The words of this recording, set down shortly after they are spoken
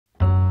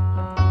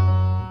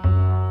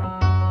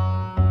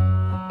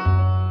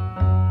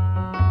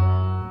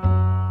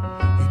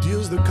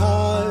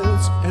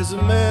as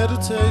a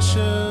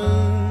meditation,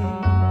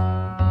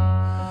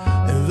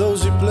 and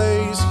those he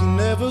plays he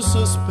never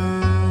suspect.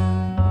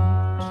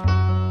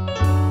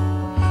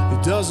 He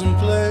doesn't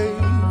play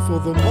for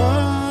the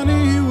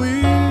money he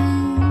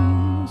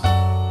wins,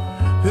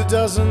 he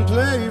doesn't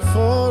play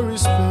for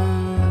respect.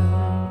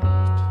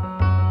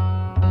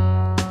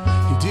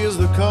 He deals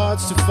the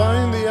cards to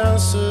find the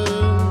answer,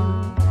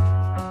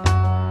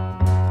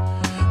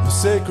 the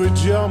sacred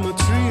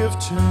geometry of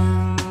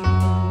chance,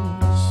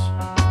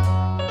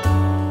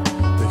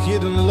 the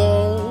hidden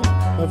law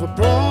of a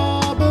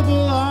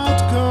probable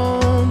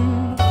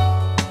outcome.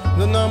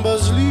 The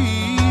numbers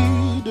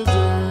lead the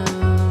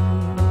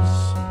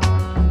dance.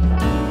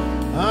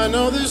 I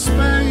know the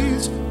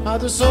spades are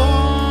the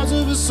swords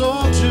of a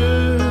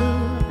soldier,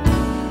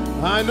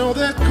 I know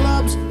that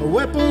clubs are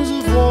weapons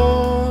of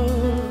war,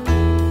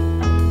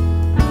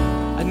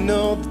 I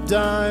know the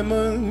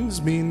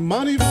diamonds mean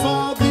money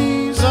for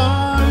these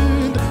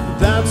art.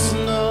 That's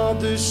not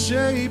the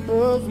shape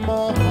of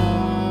my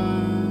heart.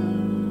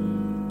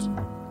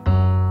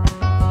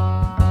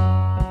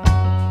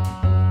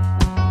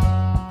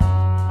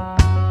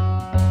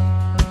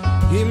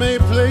 He may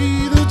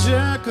play the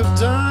jack of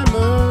diamonds,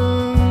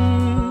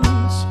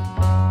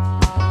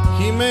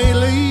 he may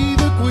lay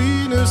the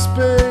queen of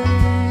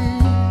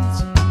spades,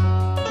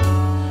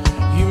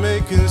 he may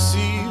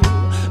conceal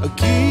a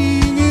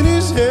king in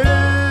his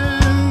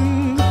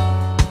hand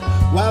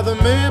while the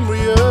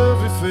memory of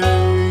it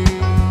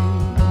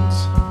fades.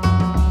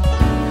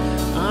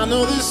 I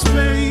know the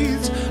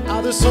spades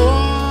are the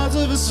swords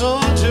of a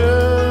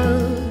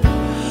soldier,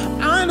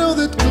 I know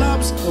that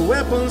clubs are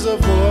weapons of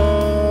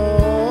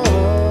war,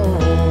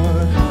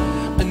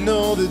 I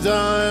know the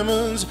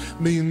diamonds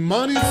mean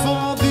money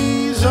for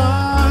these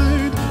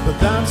art. But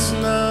that's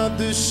not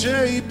the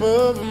shape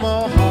of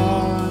my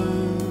heart.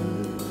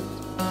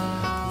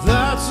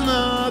 That's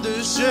not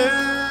the shape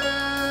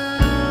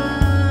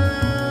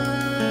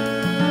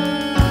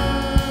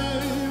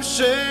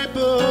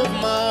of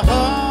my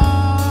heart.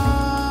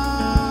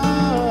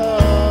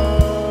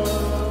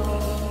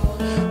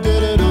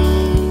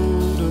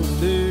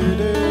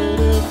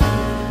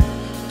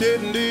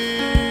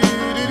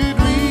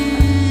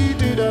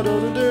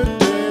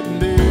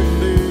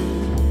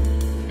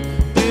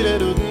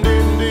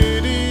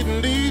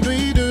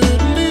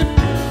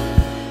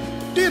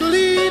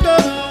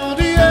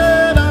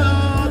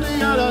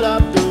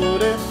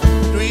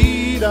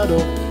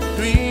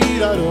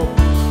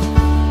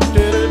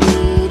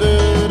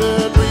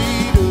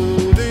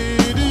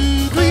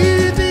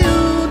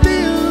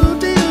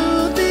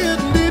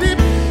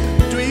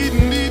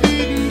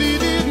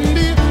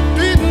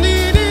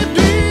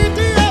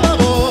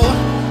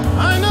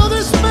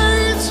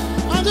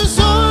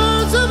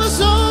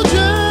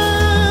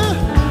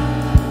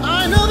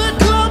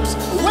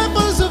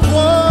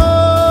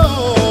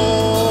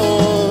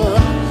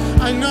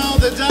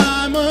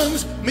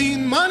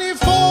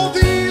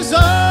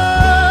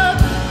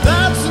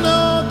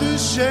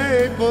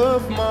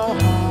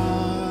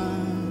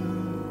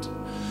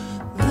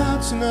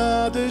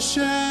 Not the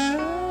shape,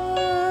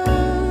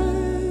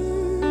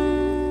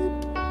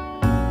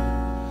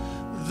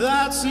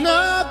 that's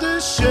not the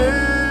shape,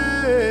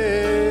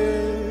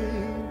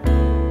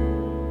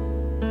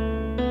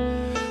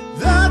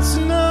 that's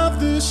not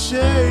the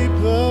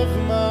shape of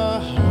my